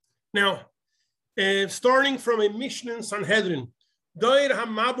Now, starting from a Mishnah in Sanhedrin, the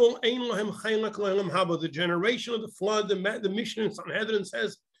generation of the flood, the Mishnah in Sanhedrin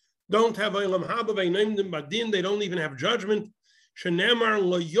says, don't have Olam Haba, they named them Badin, they don't even have judgment.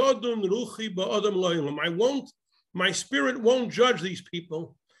 My spirit won't judge these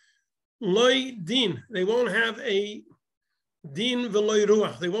people. Loy din, they won't have a din v'loy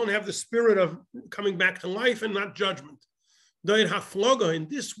ruach, they won't have the spirit of coming back to life and not judgment. Doir hafloga, in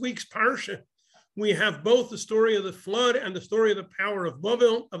this week's parsha, we have both the story of the flood and the story of the power of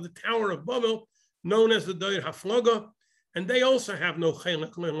Babel, of the Tower of Babel, known as the Doir hafloga, and they also have no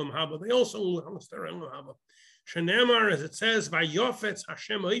chelik le'olam haba. They also lost their olam haba. Shenemar, as it says, Vayofetz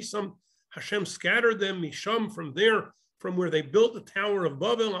Hashem Isam, Hashem scattered them misham from there, from where they built the Tower of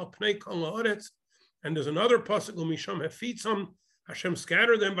Babel al pnei kol haaretz. And there's another pasuk misham hefitzam, Hashem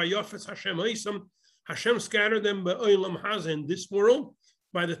scattered them by Yofetz Hashem Isam. Hashem scattered them by Olam Haza, in this world.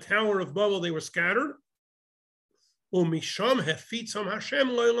 By the Tower of Babel they were scattered. Misham hefitzam Hashem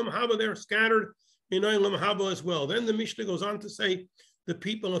lo'olam haba, they're scattered in Olam Haba as well. Then the Mishnah goes on to say the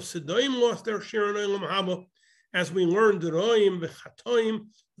people of Sidon lost their share in Olam Haba. As we learned, Roim v'chatoim,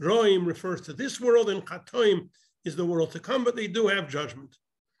 Roim refers to this world and Chatoim is the world to come, but they do have judgment.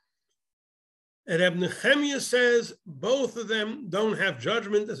 And Reb Nehemiah says both of them don't have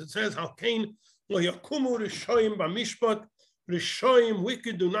judgment, as it says, Halkein lo yakumu rishoim b'mishpat, rishoim,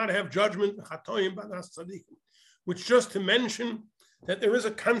 wicked, do not have judgment, Chatoim b'das tzadikim. Which just to mention that there is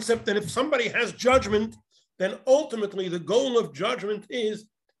a concept that if somebody has judgment, then ultimately the goal of judgment is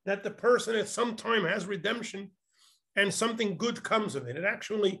that the person at some time has redemption and something good comes of it. It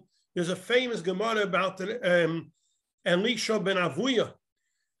actually, there's a famous Gemara about Elisha ben Avuya,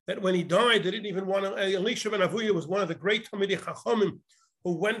 that when he died, they didn't even want to, Elisha ben Avuya was one of the great Talmidei Chachamim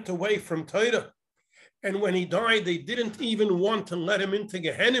who went away from Torah. And when he died, they didn't even want to let him into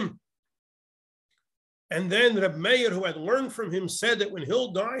Gehenim. And then Reb Meir, who had learned from him, said that when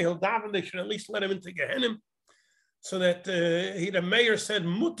he'll die, he'll daven, they should at least let him into Gehenim. So that Reb Meir said,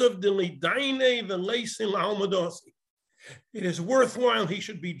 Mutav dili daine v'leisin la'almadosi. It is worthwhile he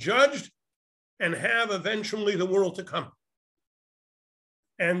should be judged and have eventually the world to come.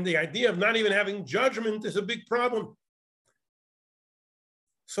 And the idea of not even having judgment is a big problem.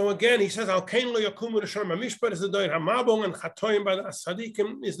 So again, he says, Al-Kain lo yakumu rishon mishpat is the doir hamabon, and chatoim b'das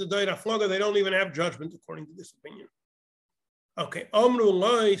tzadikim is the doir hafloga. They don't even have judgment according to this opinion. Okay, Amru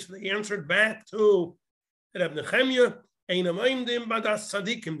Loi, so they answered back to Reb Nehemiah, Einam oimdim b'das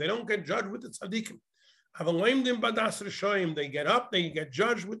tzadikim. They don't get judged with the tzadikim. They get up, they get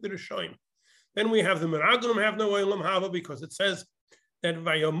judged with the Rishoim. Then we have the Meraglim have no Olam Haba, because it says that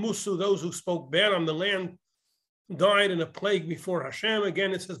Vayamusu, those who spoke bad on the land, died in a plague before Hashem.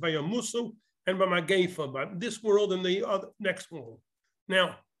 Again, it says Vayamusu and Bamagefa, but this world and the other, next world.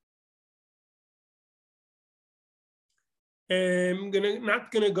 Now, I'm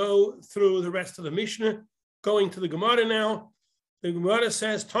not going to go through the rest of the Mishnah, going to the Gemara now. The Gemara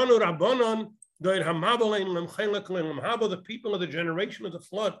says, Tanu Rabbanon, the people of the generation of the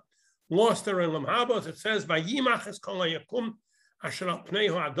flood lost their Olam Haba. As it says, he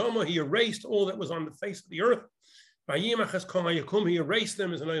erased all that was on the face of the earth. He erased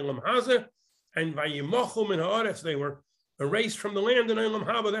them as an Olam Haza, and they were erased from the land in Olam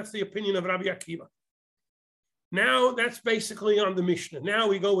Haba. That's the opinion of Rabbi Akiva. Now that's basically on the Mishnah. Now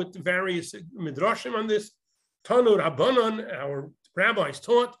we go with the various midrashim on this. Tanu Rabbanan, our rabbis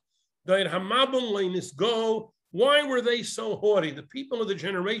taught, why were they so haughty? The people of the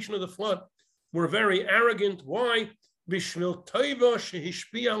generation of the flood were very arrogant. Why?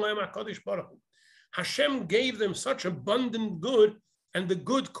 Hashem gave them such abundant good, and the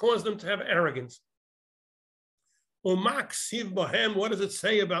good caused them to have arrogance. What does it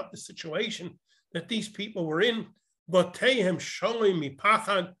say about the situation that these people were in?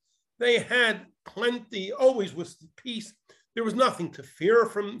 They had plenty, always was peace. There was nothing to fear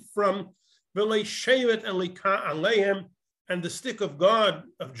from and the stick of God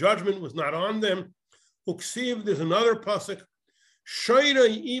of judgment was not on them. There's another pasuk,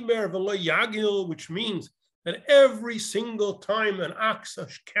 which means that every single time an ox, a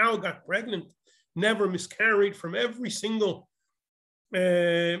cow got pregnant, never miscarried, from every single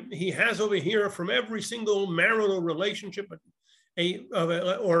he has over here, from every single marital relationship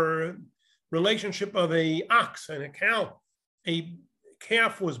or relationship of a ox and a cow, a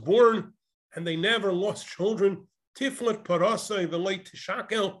calf was born, and they never lost children. Tiflet parasai v'lei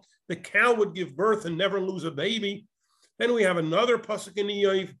tishakel, the cow would give birth and never lose a baby. Then we have another pasuk in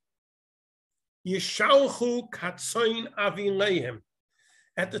Iyov, Yishalchu katzain avileihem.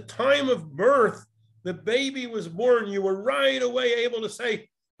 At the time of birth, the baby was born, you were right away able to say,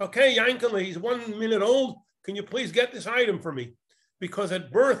 okay, Yankele, he's 1 minute old. Can you please get this item for me? Because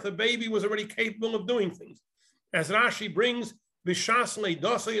at birth, the baby was already capable of doing things. As Rashi brings, Bishas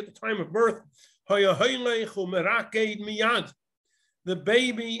leidasei, at the time of birth, the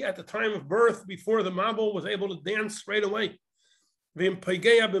baby at the time of birth, before the mabul, was able to dance straight away.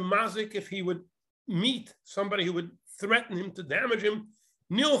 If he would meet somebody who would threaten him to damage him,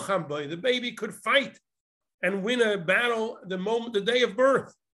 the baby could fight and win a battle the day of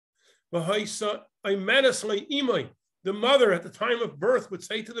birth. The mother at the time of birth would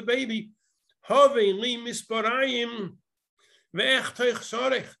say to the baby,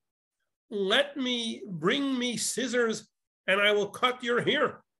 bring me scissors and I will cut your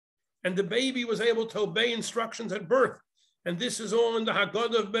hair. And the baby was able to obey instructions at birth. And this is all in the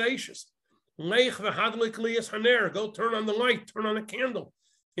Haggadah of Bereishis. Go turn on the light, turn on a candle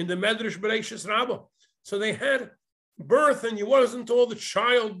in the Medrash Bereishis Rabbah. So they had birth, and it wasn't all the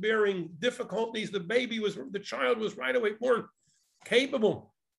childbearing difficulties. The child was right away born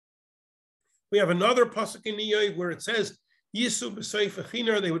capable. We have another pasuk in Iyov where it says, Yisu b'seif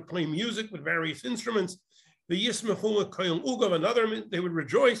chinar, they would play music with various instruments. The Yismechu koyel ugav, another, they would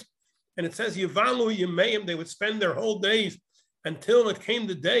rejoice. And it says, Yivalu yimeim, they would spend their whole days until it came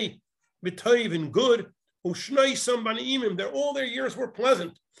the day, b'toiv, in good, ushnei sambanimim, all their years were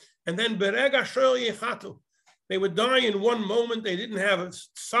pleasant. And then berega shoel yechatu, they would die in one moment. They didn't have a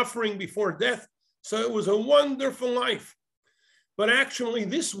suffering before death. So it was a wonderful life. But actually,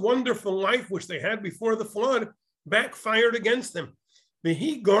 this wonderful life, which they had before the flood, backfired against them.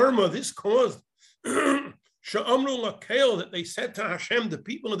 Mehi garma, this caused Sha'amru lakel, that they said to Hashem, the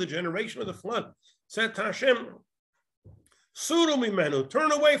people of the generation of the flood, said to Hashem, Suru mimenu,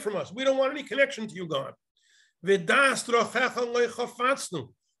 turn away from us. We don't want any connection to you, God. V'das drochecha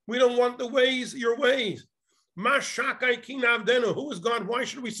lechafatznu, we don't want your ways. Mashakai kinavdenu, who is God? Why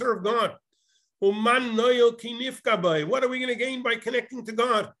should we serve God? Uman noyo kinifkabai, what are we going to gain by connecting to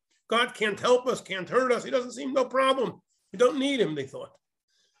God? God can't help us, can't hurt us. He doesn't seem no problem. We don't need him, they thought.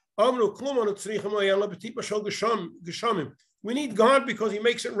 We need God because he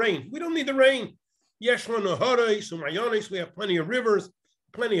makes it rain. We don't need the rain. We have plenty of rivers,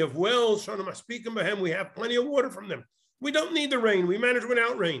 plenty of wells. We have plenty of water from them. We don't need the rain. We manage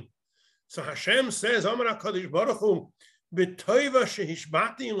without rain. So Hashem says, I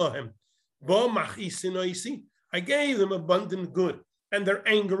gave them abundant good, and they're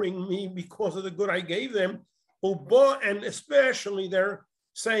angering me because of the good I gave them. And especially they're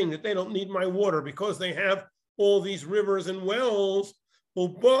saying that they don't need my water because they have all these rivers and wells.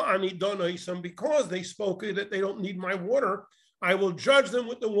 Because they spoke that they don't need my water, I will judge them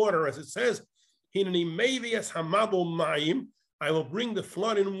with the water, as it says, I will bring the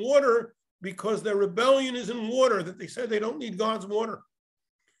flood in water because their rebellion is in water, that they said they don't need God's water.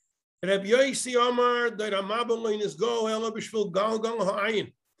 Their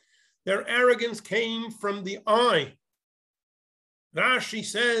arrogance came from the eye. Rashi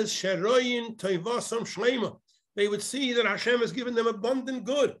says, they would see that Hashem has given them abundant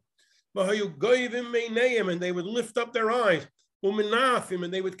good. And they would lift up their eyes.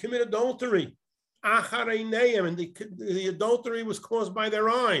 And they would commit adultery. And the adultery was caused by their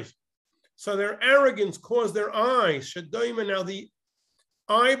eyes. So their arrogance caused their eyes. Now the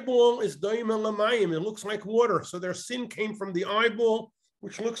eyeball is daima lamayim. It looks like water. So their sin came from the eyeball,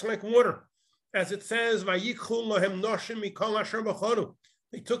 which looks like water. As it says, they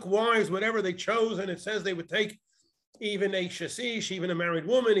took wives, whatever they chose, and it says they would take even a shasish, even a married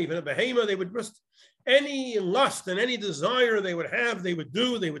woman, even a behema. They would just, any lust and any desire they would have, they would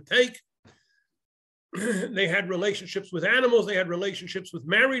do, they would take. They had relationships with animals, they had relationships with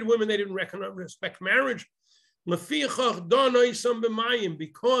married women, they didn't respect marriage. Because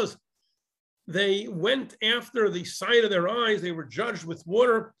they went after the sight of their eyes, they were judged with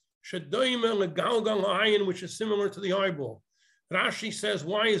water, which is similar to the eyeball. Rashi says,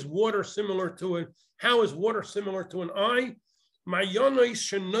 why is water similar to it? How is water similar to an eye?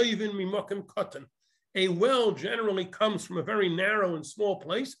 A well generally comes from a very narrow and small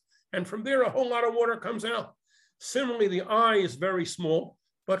place, and from there a whole lot of water comes out. Similarly, the eye is very small,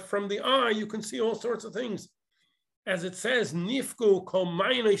 but from the eye you can see all sorts of things. As it says, Nifku kol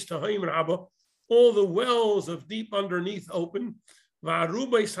maynos tahim rabba, all the wells of deep underneath open,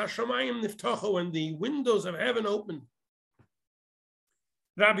 va'arubos hashamayim niftachu, and the windows of heaven opened.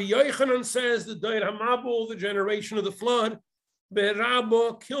 Rabbi Yochanan says the Doir HaMabul, the generation of the flood,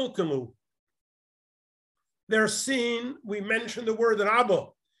 berabba kilkalu. Their sin, we mentioned the word Rabba,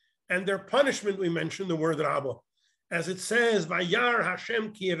 and their punishment, we mentioned the word Rabba. As it says, Vayar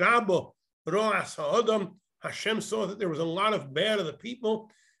Hashem ki Rabba ro'as ha'adam, Hashem saw that there was a lot of bad of the people,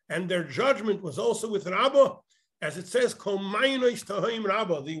 and their judgment was also with Rabbah, as it says, Kol Maynos Tahim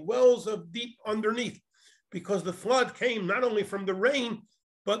Rabbah, the wells of deep underneath, because the flood came not only from the rain,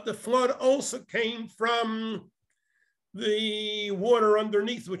 but the flood also came from the water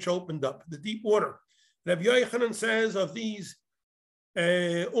underneath, which opened up, the deep water. Rabbi Yochanan says of these,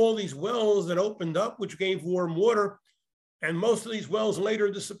 all these wells that opened up, which gave warm water, and most of these wells later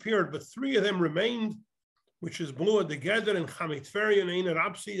disappeared, but 3 of them remained, which is Blua de Geder and Chametferi and Ein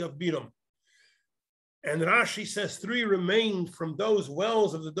Rapsi of Biram. And Rashi says 3 remained from those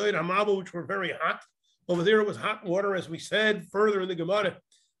wells of the Doid HaMabul, which were very hot. Over there it was hot water, as we said further in the Gemara,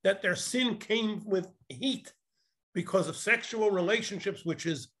 that their sin came with heat because of sexual relationships, which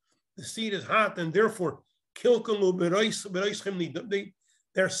is, the seed is hot, and therefore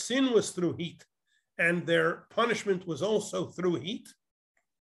their sin was through heat, and their punishment was also through heat.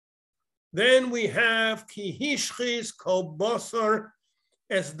 Then we have ki hishchis kol basar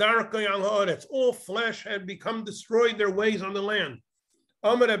es darkei al haaretz. All flesh had become destroyed, their ways on the land.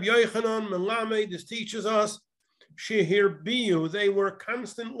 Amar Rabbi Yochanan Melamed, this teaches us, shehir biyu, they were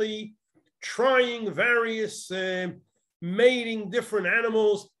constantly trying various mating different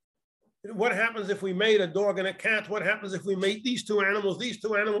animals. What happens if we mate a dog and a cat? What happens if we mate these two animals, these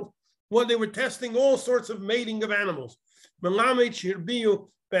two animals? Well, they were testing all sorts of mating of animals. Melamed shehir biyu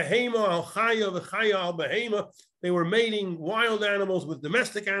behema al chaya v'chaya al behema. They were mating wild animals with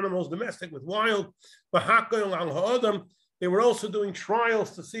domestic animals, domestic with wild. V'hakol al ha'adam. They were also doing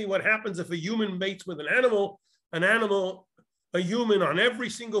trials to see what happens if a human mates with an animal, a human on every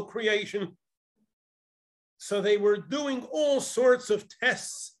single creation. So they were doing all sorts of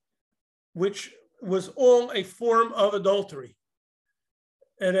tests, which was all a form of adultery.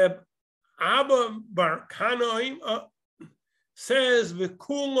 And Abba Bar Kanaim says,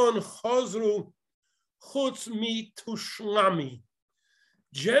 "V'kulon chazru chutz mi tushlami."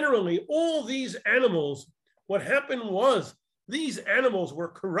 Generally, all these animals, what happened was these animals were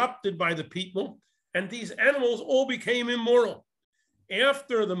corrupted by the people, and these animals all became immoral.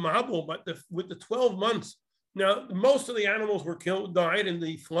 After the Mabul, but with the 12 months, now most of the animals were killed, died in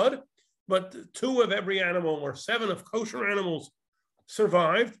the flood, but 2 of every animal, or 7 of kosher animals,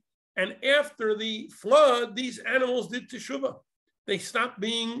 survived. And after the flood, these animals did teshuvah. They stopped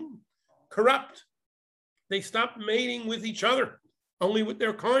being corrupt. They stopped mating with each other, only with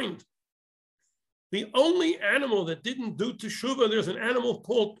their kind. The only animal that didn't do teshuvah, there's an animal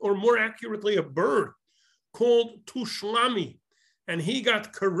called, or more accurately, a bird called Tushlami, and he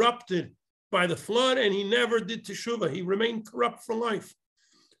got corrupted by the flood, and he never did teshuvah. He remained corrupt for life.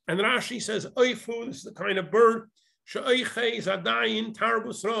 And Rashi says, Oifu, this is the kind of bird,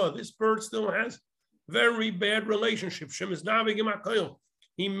 this bird still has very bad relationship.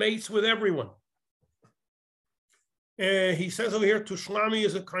 He mates with everyone. He says over here, Tushlami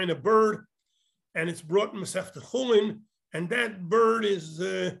is a kind of bird, and it's brought in Masechta Chulin, and that bird is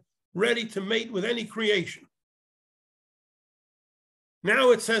ready to mate with any creation.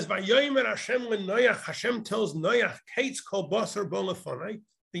 Now it says, Vayomer Hashem leNoach, Hashem tells Noach, Kates kol basar bo lefanai,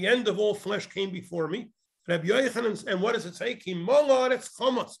 the end of all flesh came before me. Rabbi Yochanan, and what does it say? Ki molad etz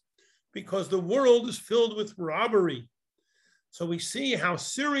chamas, because the world is filled with robbery. So we see how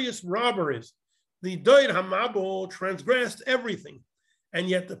serious robber is. The Doid HaMabul transgressed everything, and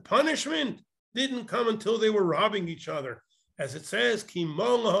yet the punishment didn't come until they were robbing each other. As it says, Ki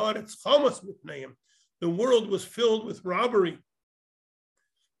molad etz chamas mitneim, the world was filled with robbery.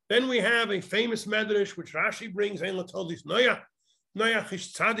 Then we have a famous medrash which Rashi brings, Ein Latodis Noach. Noach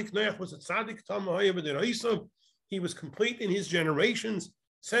is tzaddik. Noach was a tzaddik. He was complete in his generations.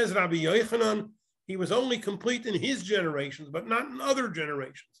 Says Rabbi Yochanan, he was only complete in his generations, but not in other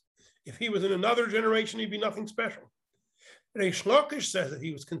generations. If he was in another generation, he'd be nothing special. Reish Lakish says that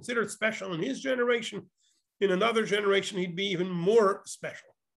he was considered special in his generation. In another generation, he'd be even more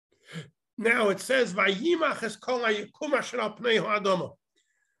special. Now it says, Vayimach es kol hayikum asher al pnei ha'adama.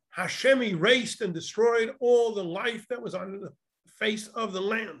 Hashem erased and destroyed all the life that was on the face of the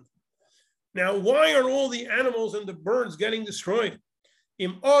land. Now, why are all the animals and the birds getting destroyed?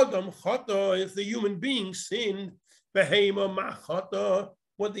 Im Adam chata, if the human being sinned, behema machata,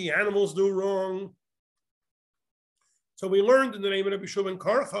 what the animals do wrong. So we learned in the name of Rabbi Shimon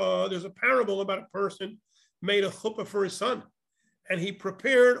Karcha, there's a parable about a person made a chuppah for his son, and he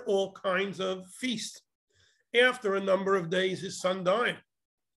prepared all kinds of feasts. After a number of days, his son died.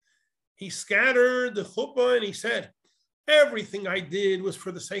 He scattered the chuppah and he said, everything I did was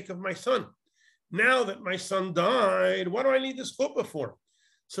for the sake of my son. Now that my son died, what do I need this chuppah for?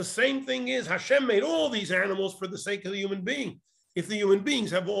 So same thing is, Hashem made all these animals for the sake of the human being. If the human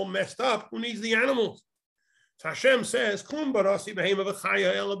beings have all messed up, who needs the animals? So Hashem says, I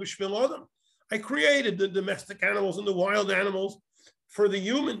created the domestic animals and the wild animals for the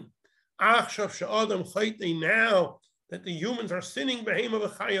human. Now that the humans are sinning,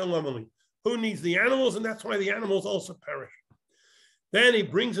 who needs the animals? And that's why the animals also perish. Then he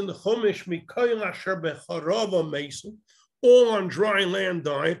brings in the Chumash, all on dry land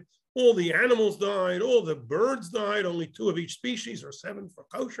died, all the animals died, all the birds died, only 2 of each species, or 7 for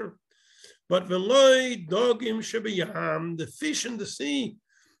kosher. But the fish in the sea,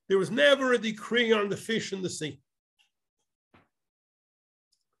 there was never a decree on the fish in the sea.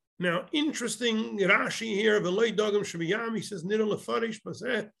 Now, interesting, Rashi here, V'loi dogim shebiyam, he says, Nidal lefarish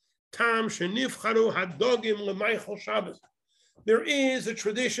baseh, tam shenivcharu hadogim lemaychol Shabbos. There is a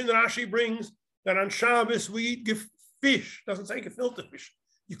tradition that Rashi brings that on Shabbos we eat fish. Doesn't say gefilte fish.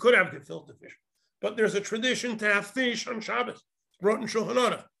 You could have gefilte fish, but there's a tradition to have fish on Shabbos. It's brought in Shulchan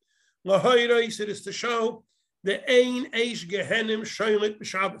Aruch. Lahayrais, it is to show the ein eish gehenim shoylit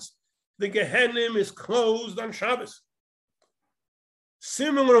b'Shabbos. The gehenim is closed on Shabbos.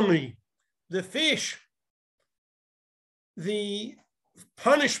 Similarly, the fish, the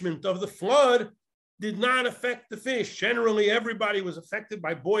punishment of the flood did not affect the fish. Generally, everybody was affected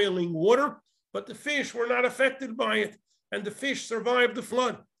by boiling water, but the fish were not affected by it, and the fish survived the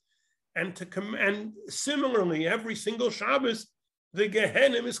flood. And similarly, every single Shabbos, the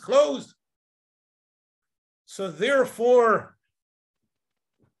Gehenim is closed. So therefore,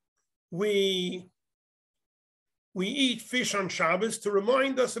 we eat fish on Shabbos to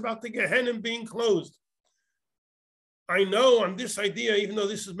remind us about the Gehenim being closed. I know on this idea, even though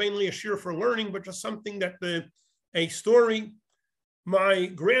this is mainly a shir for learning, but just something that a story, my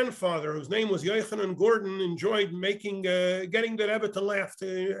grandfather, whose name was Yochanan Gordon, enjoyed getting the Rebbe to laugh,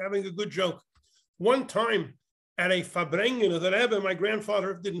 having a good joke. One time at a Fabrengen of the Rebbe, my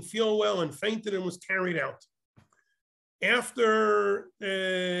grandfather didn't feel well and fainted and was carried out. After,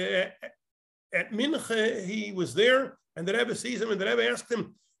 at Mincha, he was there, and the Rebbe sees him, and the Rebbe asked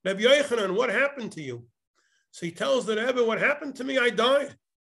him, Rebbe Yochanan, what happened to you? So he tells the Rebbe, what happened to me? I died.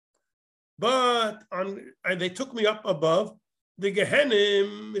 But they took me up above. The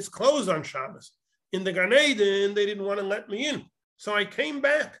Gehenim is closed on Shabbos. In the Gan Eden, they didn't want to let me in. So I came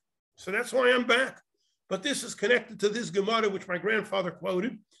back. So that's why I'm back. But this is connected to this Gemara, which my grandfather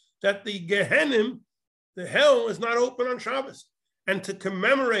quoted, that the Gehenim, the hell, is not open on Shabbos. And to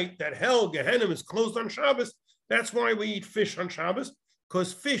commemorate that hell, Gehenim, is closed on Shabbos, that's why we eat fish on Shabbos,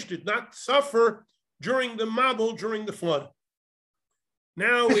 because fish did not suffer during the Mabul, during the flood.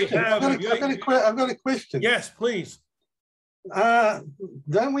 Now we have... I've got a question. Yes, please.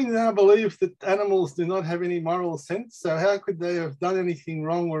 Don't we now believe that animals do not have any moral sense? So how could they have done anything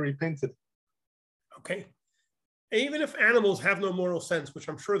wrong or repented? Okay. Even if animals have no moral sense, which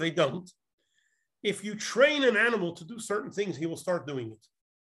I'm sure they don't, if you train an animal to do certain things, he will start doing it.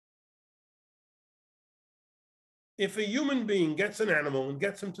 If a human being gets an animal and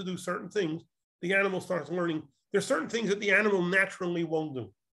gets him to do certain things, the animal starts learning. There's certain things that the animal naturally won't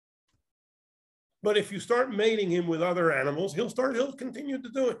do. But if you start mating him with other animals, he'll continue to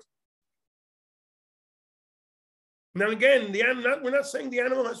do it. Now again, we're not saying the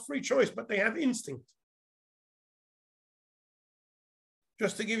animal has free choice, but they have instinct.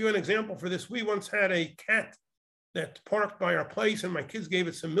 Just to give you an example for this, we once had a cat that parked by our place, and my kids gave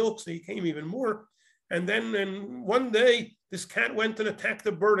it some milk, so he came even more. And then one day, this cat went and attacked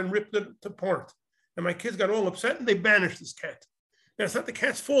the bird and ripped it apart. And my kids got all upset, and they banished this cat. Now, it's not the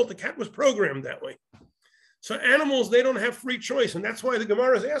cat's fault. The cat was programmed that way. So animals, they don't have free choice. And that's why the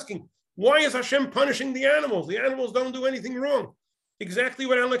Gemara is asking, why is Hashem punishing the animals? The animals don't do anything wrong. Exactly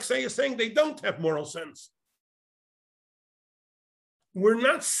what Alexei is saying. They don't have moral sense. We're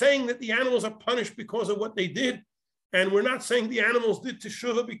not saying that the animals are punished because of what they did. And we're not saying the animals did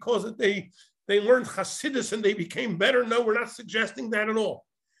teshuvah because they learned Hasidus and they became better. No, we're not suggesting that at all.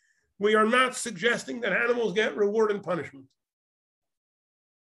 We are not suggesting that animals get reward and punishment.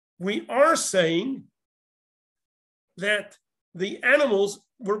 We are saying that the animals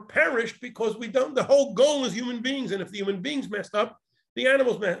were perished because the whole goal is human beings. And if the human beings messed up, the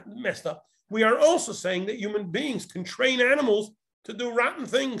animals messed up. We are also saying that human beings can train animals to do rotten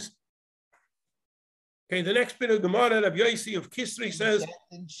things. Okay, the next bit of Gemara, Rabbi Yossi of Kisri says,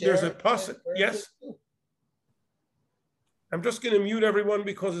 there's a pasuk. Yes? I'm just going to mute everyone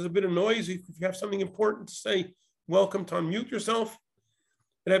because there's a bit of noise. If you have something important to say, welcome to unmute yourself.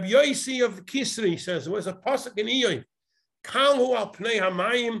 Rabbi Yossi of Kisri says, there was a pasuk in Iyov. Kalhu al pnei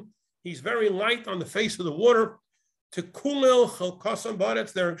hamayim. He's very light on the face of the water. To kulel chelkasam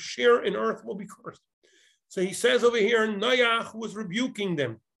baretz, their share in earth will be cursed. So he says over here, Noach was rebuking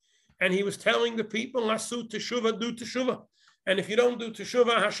them. And he was telling the people, Lasu teshuvah, do teshuvah. And if you don't do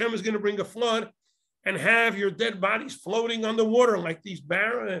teshuvah, Hashem is going to bring a flood and have your dead bodies floating on the water like these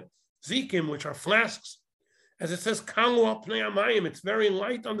zikim, which are flasks. As it says, kalu al pnei hamayim, it's very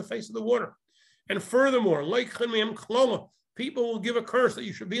light on the face of the water. And furthermore, like people will give a curse that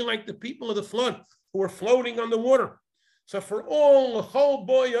you should be like the people of the flood who are floating on the water. So for all the whole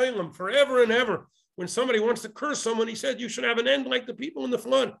boy olam, forever and ever, when somebody wants to curse someone, he said you should have an end like the people in the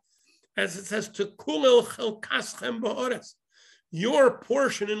flood. As it says, to kulel chelkaschem ba'aretz, your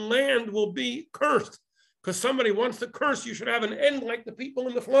portion in land will be cursed. Because somebody wants to curse, you should have an end like the people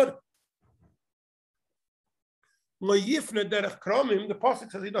in the flood. The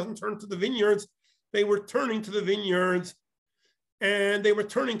pasuk says he doesn't turn to the vineyards. They were turning to the vineyards, and they were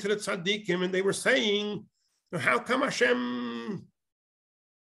turning to the tzaddikim, and they were saying, how come Hashem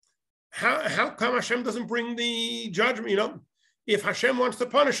doesn't bring the judgment? You know, if Hashem wants to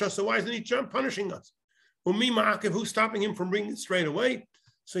punish us, so why isn't he punishing us? Who's stopping him from bringing it straight away?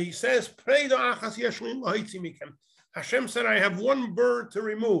 So he says, Hashem said, I have one bird to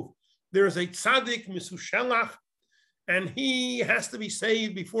remove. There is a tzaddik, Mesushelach, and he has to be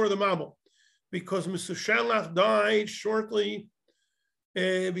saved before the Mabul, because Mesushelach died shortly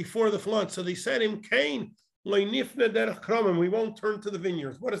before the flood. So they said him, Cain, we won't turn to the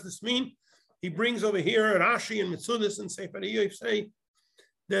vineyards. What does this mean? He brings over here Rashi and Mitzudis and Sefer Eiyov say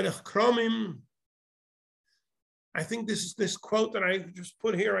Derech Kromim. I think this quote that I just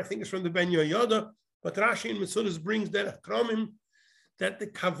put here, I think it's from the Ben Yehoyada, but Rashi and Mitzudis brings Derech Kromim, that the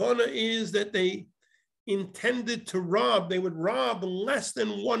kavana is that they intended to rob. They would rob less than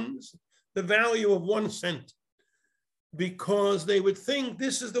the value of 1 cent, because they would think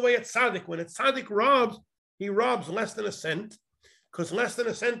this is the way a tzaddik. When a tzaddik robs, he robs less than a cent, because less than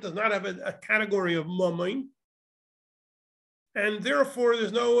a cent does not have a category of mammon, and therefore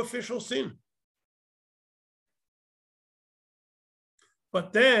there's no official sin.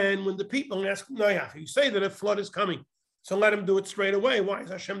 But then when the people ask Noach, you say that a flood is coming, so let him do it straight away. Why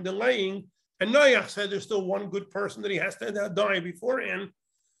is Hashem delaying? And Noach said there's still one good person that he has to die beforehand.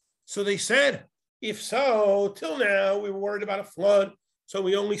 So they said, if so, till now we were worried about a flood, so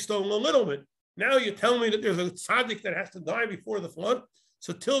we only stole a little bit. Now you tell me that there's a tzaddik that has to die before the flood.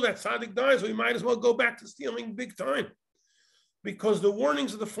 So till that tzaddik dies, we might as well go back to stealing big time. Because the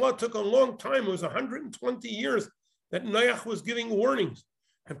warnings of the flood took a long time. It was 120 years that Noach was giving warnings.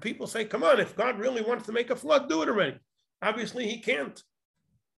 And people say, come on, if God really wants to make a flood, do it already. Obviously he can't.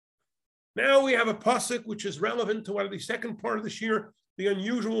 Now we have a pasuk which is relevant to the second part of this year, the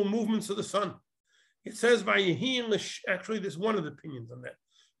unusual movements of the sun. It says, actually there's one of the opinions on that.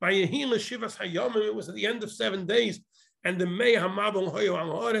 It was at the end of 7 days, and the Mei HaMabul Hoyo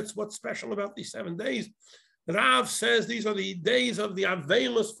Al Haaretz. What's special about these 7 days? Rav says these are the days of the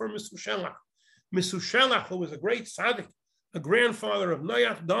Avelos for Mesushelach. Mesushelach, who was a great tzaddik, a grandfather of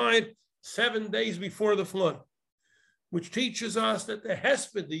Noach, died 7 days before the flood, which teaches us that the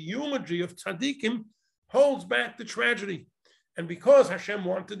hesped, the eulogy of tzaddikim, holds back the tragedy. And because Hashem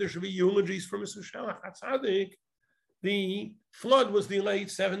wanted there should be eulogies for Mesushelach HaTzaddik, the flood was delayed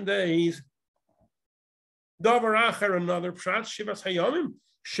 7 days. Davar acher, another pshat, Shivas Hayamim,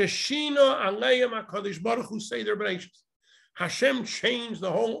 Sheshina Aleim HaKadosh Baruch Hu Seder Bereishis. Hashem changed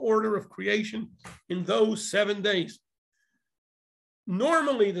the whole order of creation in those 7 days.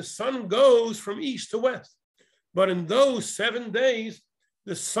 Normally the sun goes from east to west, but in those 7 days,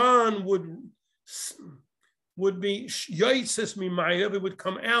 the sun would be Yaitzes Mimayav, it would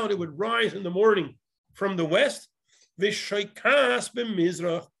come out, it would rise in the morning from the west, Vishaykas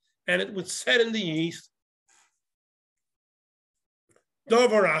b'mizrach, and it would set in the east.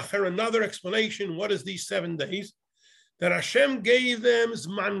 Davar acher, another explanation, what is these 7 days? That Hashem gave them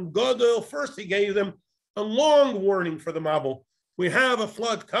Zman Gadol. First, he gave them a long warning for the Mabul. We have a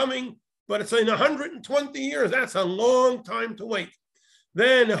flood coming, but it's in 120 years. That's a long time to wait.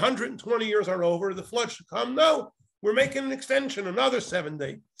 Then 120 years are over, the flood should come. No, we're making an extension, another 7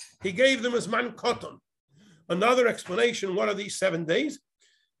 days. He gave them Zman Koton. Another explanation, what are these 7 days?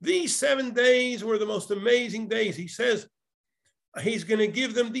 These 7 days were the most amazing days. He says he's going to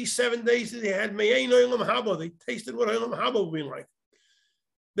give them these 7 days that they had Me'ein Olam Haba. They tasted what Olam Haba will be like.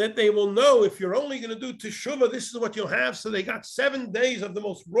 That they will know if you're only going to do Teshuvah, this is what you'll have. So they got 7 days of the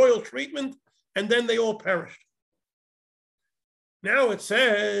most royal treatment, and then they all perished. Now it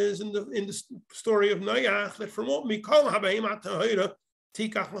says in the story of Noach that from Mikol Habeim HaTahira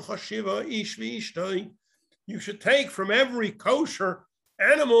Tikach L'Chashiva Ish V'Ishtoi, you should take from every kosher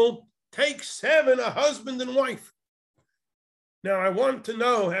animal, take 7, a husband and wife. Now, I want to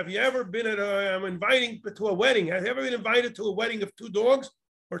know, have you ever been I'm inviting to a wedding. Have you ever been invited to a wedding of 2 dogs?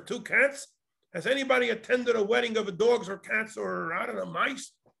 or 2 cats? Has anybody attended a wedding of a dogs or cats or, I don't know,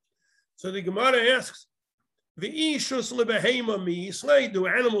 mice? So the Gemara asks, V'ishus lebehema miyislei, do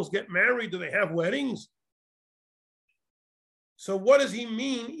animals get married? Do they have weddings? So what does he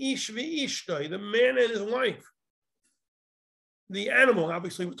mean, ish v'ishtoi, the man and his wife? The animal,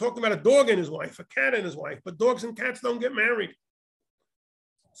 obviously, we're talking about a dog and his wife, a cat and his wife, but dogs and cats don't get married.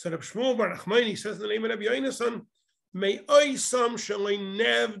 So Reb Shmuel Bar Nachmani says in the name of Rabbi Yonasan, we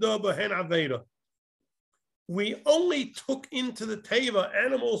only took into the teva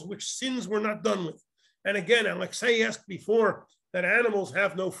animals which sins were not done with. And again, Alexei asked before that animals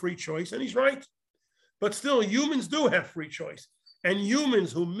have no free choice, and he's right. But still, humans do have free choice. And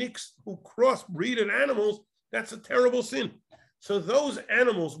humans who crossbreeded animals, that's a terrible sin. So those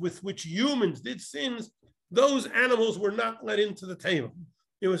animals with which humans did sins, those animals were not let into the teva.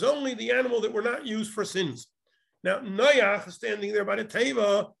 It was only the animal that were not used for sins. Now, Noach is standing there by the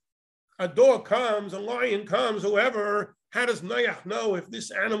teva. A dog comes, a lion comes, whoever. How does Noach know if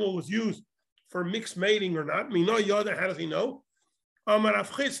this animal was used for mixed mating or not? Mino Yoda, how does he know? They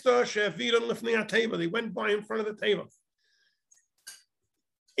went by in front of the teva.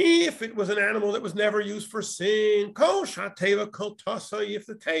 If it was an animal that was never used for sin, if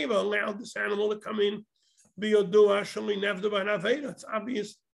the teva allowed this animal to come in, it's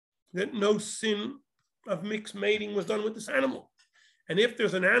obvious that no sin of mixed mating was done with this animal. And if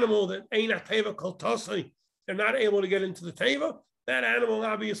there's an animal that ain't a teva kol tasai, they're not able to get into the teva, that animal,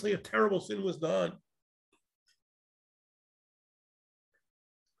 obviously a terrible sin was done.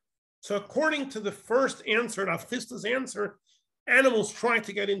 So according to the first answer, Rav Chisda's answer, animals tried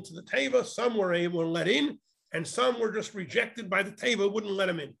to get into the teva. Some were able to let in, and some were just rejected by the teva, wouldn't let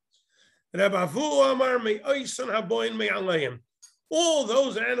them in. All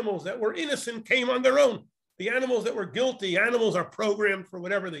those animals that were innocent came on their own. The animals that were guilty, animals are programmed for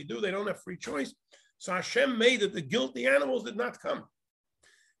whatever they do. They don't have free choice. So Hashem made that the guilty animals did not come.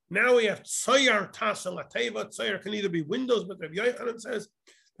 Now we have Tsayar Tasa Lateva. Tsayar can either be windows, but Rabbi Yochanan says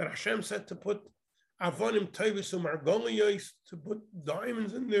that Hashem said to put Avonim Tevisum Argoliyos, to put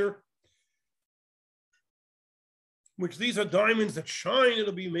diamonds in there, which these are diamonds that shine.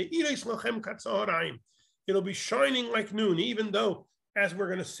 It'll be Me'iris Lachem Katzaharayim. It'll be shining like noon, even though, as we're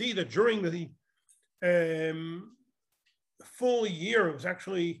going to see, that during the full year, it was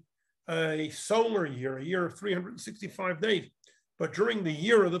actually a solar year, a year of 365 days. But during the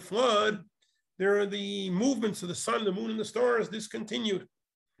year of the flood, there are the movements of the sun, the moon, and the stars discontinued.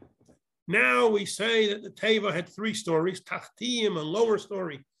 Now we say that the Teva had 3 stories, Tachtiyim, a lower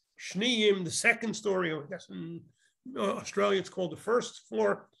story, Shniyim, the second story, or I guess in Australia it's called the first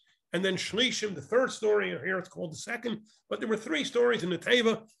floor, and then Shlishim, the third story, or here it's called the second. But there were 3 stories in the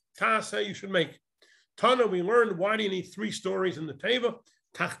Teva. Tasa, you should make. Tana, we learned, why do you need 3 stories in the Teva?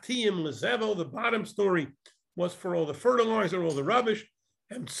 Tachtiyim lezevo, the bottom story was for all the fertilizer, all the rubbish.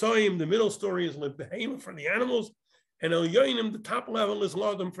 And Tsoyim, the middle story, is lebehema, for the animals. And El Yoinim, the top level, is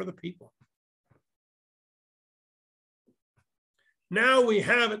Lodom, for the people. Now we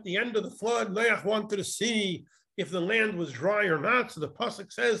have, at the end of the flood, Noach wanted to see if the land was dry or not. So the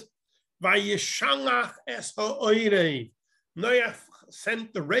pasuk says, Vayishalach es ha'oirei. Noach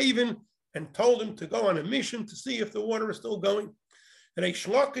sent the raven and told him to go on a mission to see if the water is still going. And Reish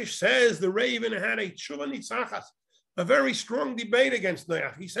Lakish says the raven had a tshuva nitzachas, a very strong debate against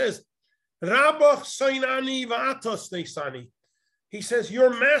Noach. He says, Rabach soinani va'atos neisani. He says, your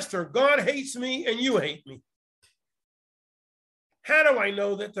master, God hates me and you hate me. How do I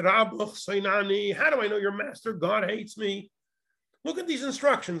know that the Rabach soinani? How do I know your master, God hates me? Look at these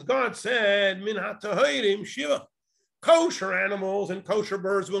instructions. God said, Min hatahirim shiva. Kosher animals and kosher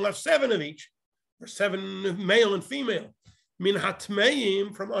birds will have 7 of each, or 7 male and female. Min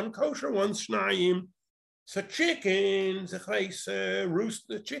hatmeim, from unkosher ones, shnayim. So chickens,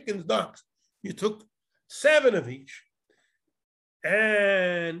 roost, chickens, ducks, you took 7 of each.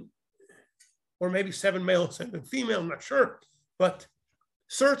 And, or maybe 7 male, 7 female, I'm not sure. But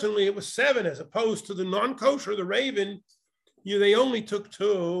certainly it was 7 as opposed to the non-kosher, the raven, they only took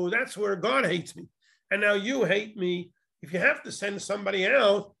 2. That's where God hates me. And now you hate me. If you have to send somebody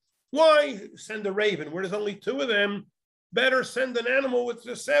out, why send a raven where there's only 2 of them? Better send an animal with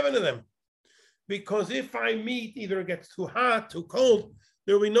just 7 of them. Because if I meet, either it gets too hot, too cold,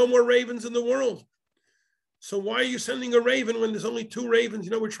 there will be no more ravens in the world. So why are you sending a raven when there's only 2 ravens?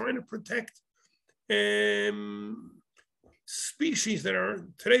 We're trying to protect species that are,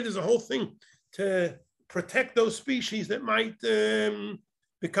 today there's a whole thing to protect those species that might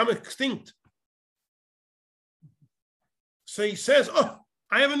become extinct. So he says, oh,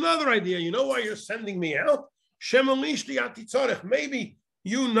 I have another idea. You know why you're sending me out? Maybe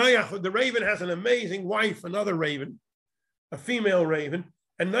You, Noach, the raven has an amazing wife, another raven, a female raven,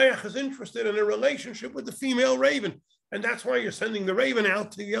 and Noach is interested in a relationship with the female raven. And that's why you're sending the raven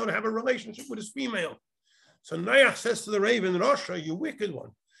out to be able to have a relationship with his female. So Noach says to the raven, Rasha, you wicked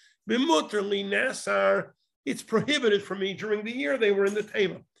one, B'muterli Nasar, it's prohibited for me during the year they were in the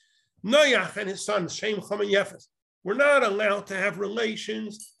teva. Noach and his sons, Shem, Cham, and Yefes, were not allowed to have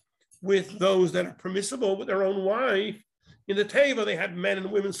relations with those that are permissible with their own wife. In the teva, they had men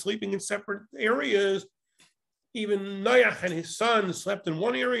and women sleeping in separate areas. Even Noach and his son slept in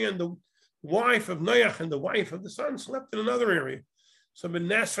one area, and the wife of Noach and the wife of the son slept in another area. So,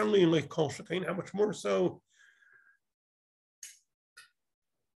 how much more so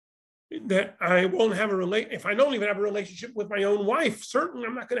that I won't have a relate. If I don't even have a relationship with my own wife, certainly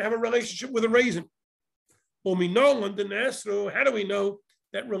I'm not going to have a relationship with a raisin. How do we know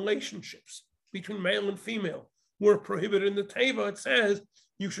that relationships between male and female were prohibited in the teva? It says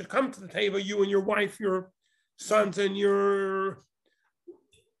you should come to the teva, you and your wife, your sons, and your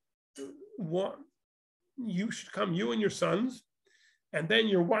what? You should come, you and your sons, and then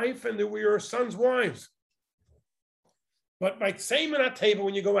your wife and your sons' wives. But by same in that teva,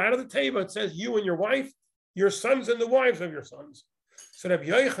 when you go out of the teva, it says you and your wife, your sons, and the wives of your sons. So Rabbi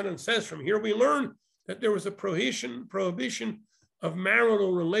Yochanan says from here we learn that there was a prohibition of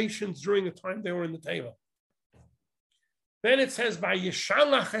marital relations during the time they were in the teva. Then it says by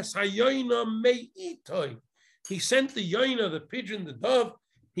Yishalach es hayoina me'itoi. He sent the yoina, the pigeon, the dove.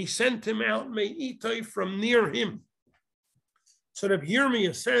 He sent him out me'itoi from near him. So Rabbi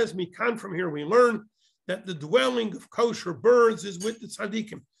Yirmiyah says, Mikan, from here we learn that the dwelling of kosher birds is with the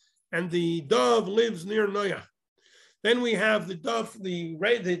tzaddikim, and the dove lives near Noach. Then we have the dove,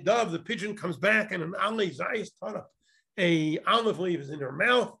 the pigeon comes back, and an alei zayis tara, a olive leaf is in her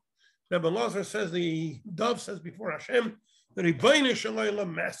mouth. Rebbe Lazar says the dove says before Hashem, the Rebbeinu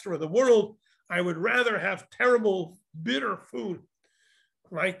Shalom, master of the world, I would rather have terrible, bitter food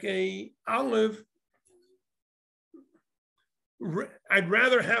like a olive. I'd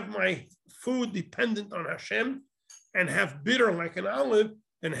rather have my food dependent on Hashem and have bitter like an olive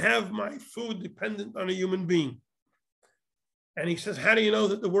than have my food dependent on a human being. And he says, how do you know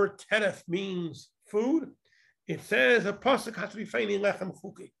that the word teref means food? It says a pasuk has to be feini lechem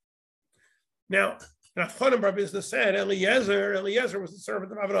chuki. Now, Rachanan bar Bizna said Eliezer was the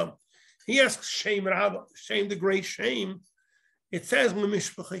servant of Avraham. He asks Shem Rabba, Shem the great Shem. It says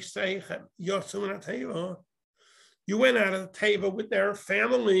you went out of the teva with their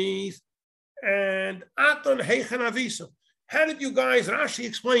families, and Aton Heichen Avisu. How did you guys, Rashi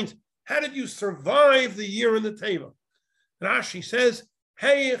explains, how did you survive the year in the teva? Rashi says,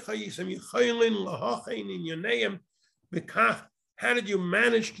 how did you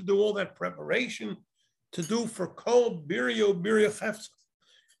manage to do all that preparation to do for kol biryo chefza?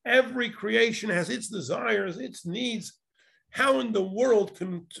 Every creation has its desires, its needs. How in the world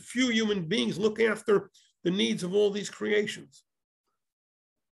can few human beings look after the needs of all these creations?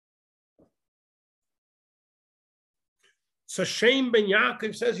 So Shem ben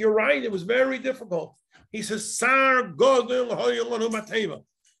Yaakov says, you're right, it was very difficult. He says, Sar godel hoyolanu bateva.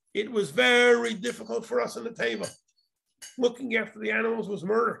 It was very difficult for us in the teva. Looking after the animals was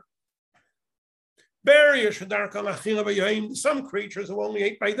murder. Some creatures who only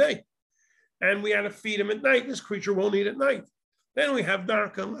ate by day, and we had to feed them at night. This creature won't eat at night. Then we have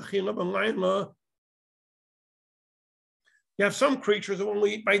darka lachila b'layla. You have some creatures who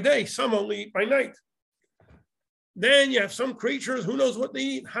only eat by day, some only eat by night. Then you have some creatures, who knows what they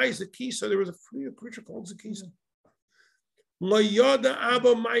eat. Hi, Zakisa, there was a creature called Zakisa. My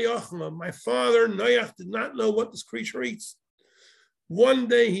father, Noach, did not know what this creature eats. One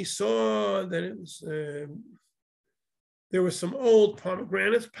day he saw that it was, there was some old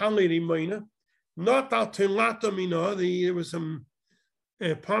pomegranates, palirimaina, not al-tilatamina, there was some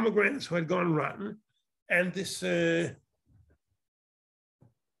pomegranates who had gone rotten, and this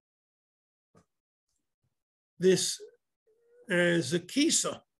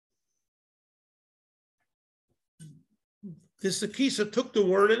Zakisa. This Zakisa took the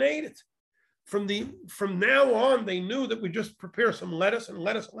word and ate it. From now on, they knew that we just prepare some lettuce, and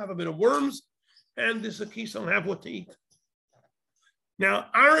lettuce will have a bit of worms, and this Zakisa will have what to eat. Now,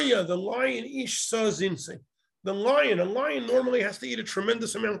 Arya, the lion, ish sazinse. A lion normally has to eat a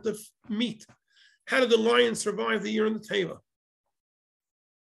tremendous amount of meat. How did the lion survive the year in the teva?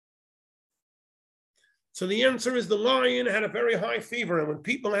 So the answer is the lion had a very high fever, and when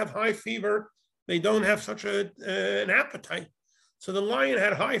people have high fever, they don't have such an appetite. So the lion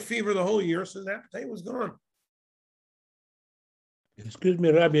had high fever the whole year, so his appetite was gone. Excuse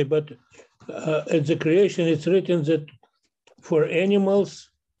me, Rabbi, but in the creation, it's written that for animals,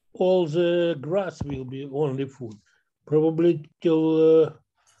 all the grass will be only food. Probably till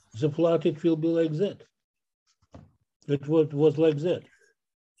the flood, it will be like that. It was like that.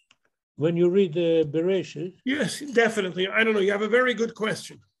 When you read Bereshit. Yes, definitely. I don't know. You have a very good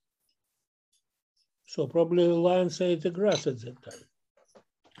question. So probably the lion ate the grass at that time.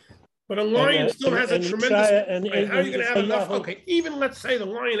 But a lion still has a tremendous. How are you going to have enough? Okay, even let's say the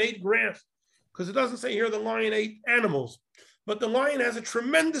lion ate grass, because it doesn't say here the lion ate animals, but the lion has a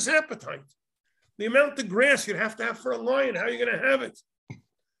tremendous appetite. The amount of grass you'd have to have for a lion, how are you going to have it?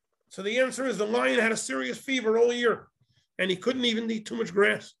 So the answer is the lion had a serious fever all year, and he couldn't even eat too much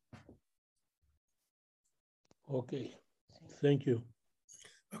grass. Okay, thank you.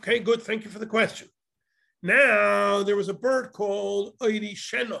 Okay, good. Thank you for the question. Now, there was a bird called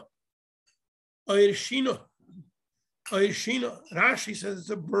Oirishena. Oirishina. Rashi says it's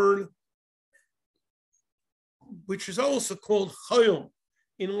a bird which is also called Chayil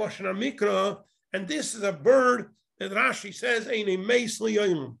in Lashon HaMikra, and this is a bird that Rashi says ain't a meisli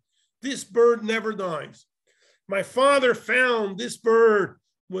yom. This bird never dies. My father found this bird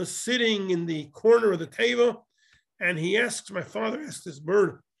was sitting in the corner of the table, and my father asked this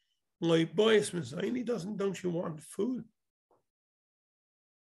bird, don't you want food?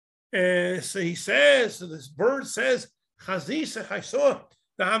 So he says, so this bird says, you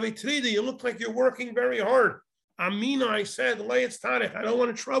look like you're working very hard. Amina, I said, I don't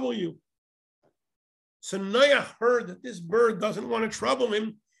want to trouble you. So Noach heard that this bird doesn't want to trouble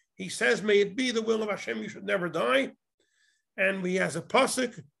him. He says, may it be the will of Hashem, you should never die. And he has a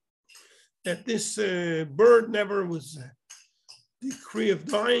pasuk that this bird never was decree of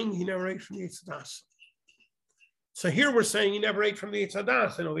dying. He never ate from the Eitz Hadas. So here we're saying he never ate from the Eitz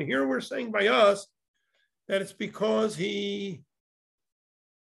Hadas. And over here we're saying by us that it's because he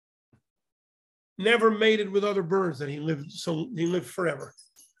never mated with other birds that he lived forever.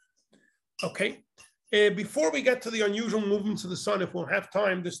 Okay. Before we get to the unusual movements of the sun, if we'll have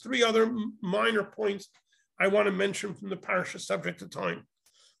time, there's three other minor points I want to mention from the parsha subject to time.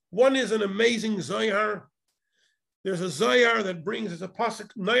 One is an amazing Zohar. There's a Zohar that brings as a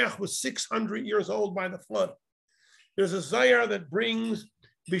pasuk, Noach was 600 years old by the flood. There's a Zohar that brings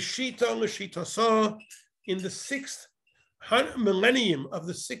Bishita L'Shitasa in the 6th millennium of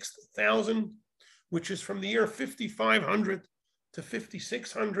the 6,000, which is from the year 5500 to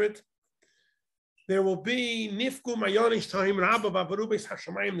 5600. There will be Nifku Mayonish Tahim Rabba Babarubes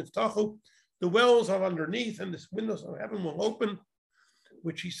Hashamayim Niftachu. The wells are underneath and the windows of heaven will open,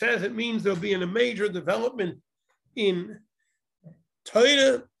 which he says it means there'll be a major development in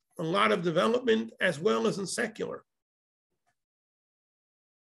Torah, a lot of development, as well as in secular.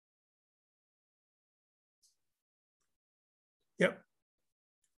 Yep.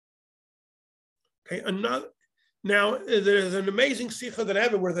 Okay, now there's an amazing Sikha that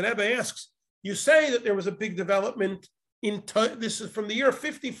Rebbe, where the Rebbe asks, you say that there was a big development in, this is from the year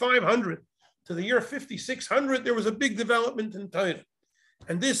 5500 to the year 5600, there was a big development in Torah.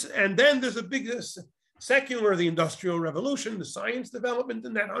 And then there's a big secular, the Industrial Revolution, the science development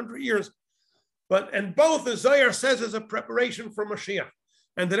in that 100 years. And both the Zohar says is a preparation for Mashiach.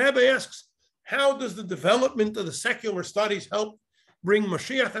 And the Rebbe asks, how does the development of the secular studies help bring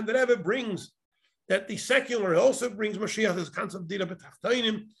Mashiach? And the Rebbe brings that the secular also brings Mashiach. There's a concept of Dira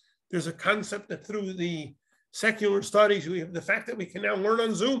B'Tachtainim. There's a concept that through the secular studies, we have the fact that we can now learn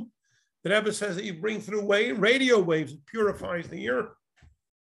on Zoom. The Rebbe says that you bring through radio waves, it purifies the ear.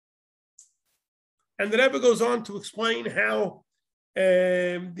 And the Rebbe goes on to explain how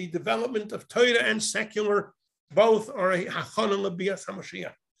the development of Torah and secular both are a hachana l'bias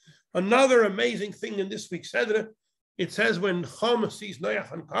HaMashiach. Another amazing thing in this week's Sedra, it says when Chum sees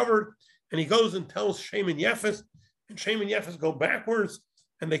Noach uncovered, and he goes and tells Shem and Yefes, and Shem and Yefes go backwards,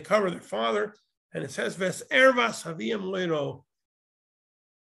 and they cover their father, and it says, Ves ervas haviyam leiro.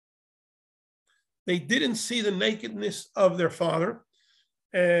 They didn't see the nakedness of their father.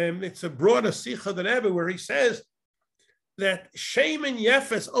 It's a broader Sikha than ever, where he says that Shem and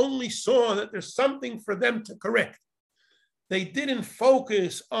Yefes only saw that there's something for them to correct. They didn't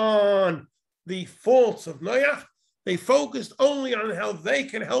focus on the faults of Noach. They focused only on how they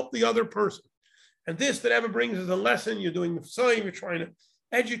can help the other person. And this that ever brings as a lesson. You're doing the same, you're trying to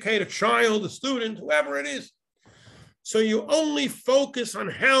educate a child, a student, whoever it is. So you only focus on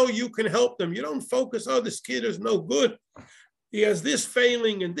how you can help them. You don't focus, oh, this kid is no good. He has this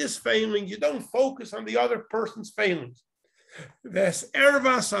failing and this failing. You don't focus on the other person's failings. They didn't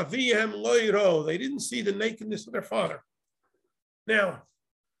see the nakedness of their father. Now,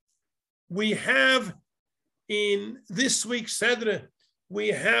 we have in this week's Sedra, we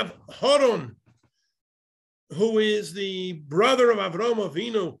have Horon. who is the brother of Avram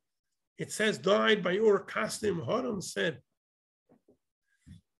Avinu, it says died by Ur Kasdim. Haran said,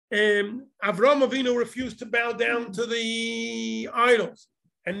 Avram Avinu refused to bow down to the idols,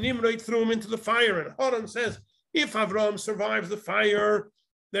 and Nimrod threw him into the fire. And Haran says, if Avram survives the fire,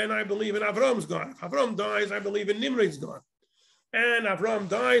 then I believe in Avram's God. If Avram dies, I believe in Nimrod's God. And Avram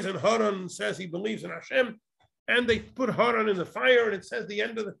dies, and Haran says he believes in Hashem, and they put Haran in the fire, and it says the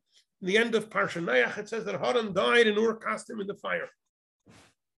end of Parsha Noach, it says that Haran died and Ur cast him in the fire.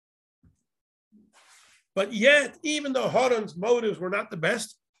 But yet, even though Haran's motives were not the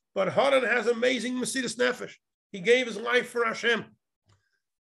best, but Haran has amazing Mesiras Nefesh. He gave his life for Hashem.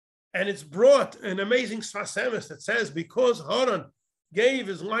 And it's brought an amazing Sfas Emes that says, because Haran gave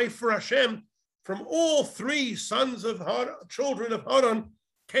his life for Hashem, from all three sons of Haran, children of Haran,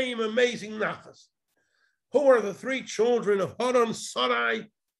 came amazing Nachas. Who are the three children of Haran?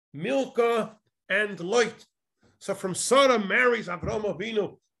 Sarai, Milcah, and Lot. So from Sarah marries Avram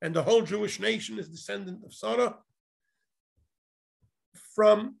Avinu, and the whole Jewish nation is descendant of Sarah.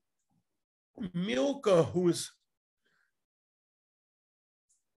 From Milcah, who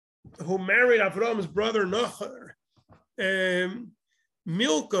married Avram's brother Nachor,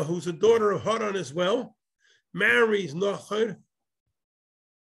 Milcah, who's a daughter of Haran as well, marries Nachor.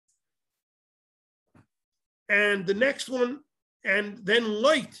 And the next one, and then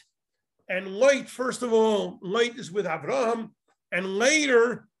Lot. And Lot, first of all, Lot is with Avraham. And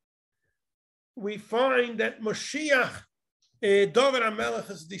later, we find that Moshiach, David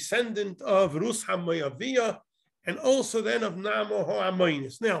HaMelech, is descendant of Rus HaMoaviyah, and also then of Namo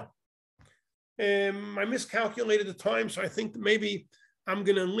HaAmmonis. Now, I miscalculated the time, so I think maybe I'm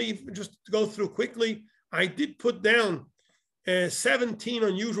going to leave, just to go through quickly. I did put down 17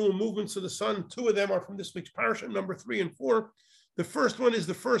 unusual movements of the sun. 2 of them are from this week's parsha, number 3 and 4. The first one is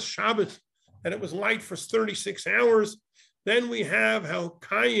the first Shabbat, and it was light for 36 hours. Then we have how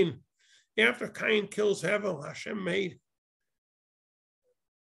Cain, after Cain kills Hevel, Hashem made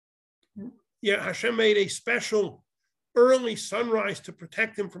a special early sunrise to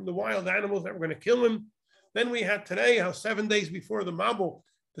protect him from the wild animals that were going to kill him. Then we had today how 7 days before the Mabul,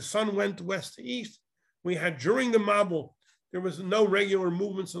 the sun went west to east. We had during the Mabul, there was no regular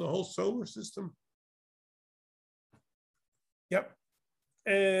movements in the whole solar system. Yep.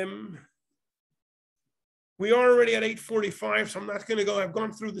 We are already at 8:45, so I'm not going to go. I've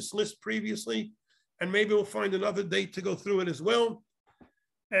gone through this list previously, and maybe we'll find another date to go through it as well.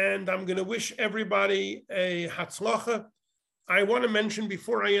 And I'm going to wish everybody a Hatzlacha. I want to mention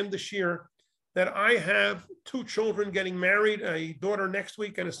before I end this year that I have 2 children getting married, a daughter next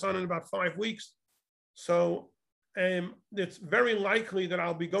week and a son in about 5 weeks. So it's very likely that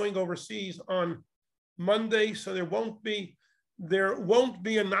I'll be going overseas on Monday, so there won't be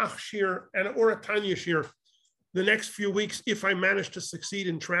a Nach Shir or a Tanya Shir the next few weeks if I manage to succeed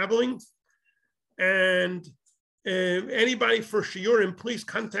in traveling. And anybody for shiurim, please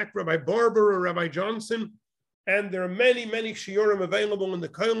contact Rabbi Barber or Rabbi Johnson. And there are many, many shiurim available in the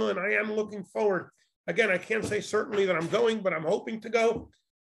Kollel, and I am looking forward. Again, I can't say certainly that I'm going, but I'm hoping to go.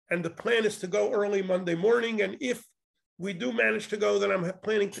 And the plan is to go early Monday morning. And if we do manage to go, then I'm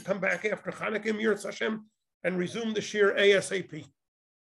planning to come back after Chanukah, Mir Hashem, and resume the shir ASAP.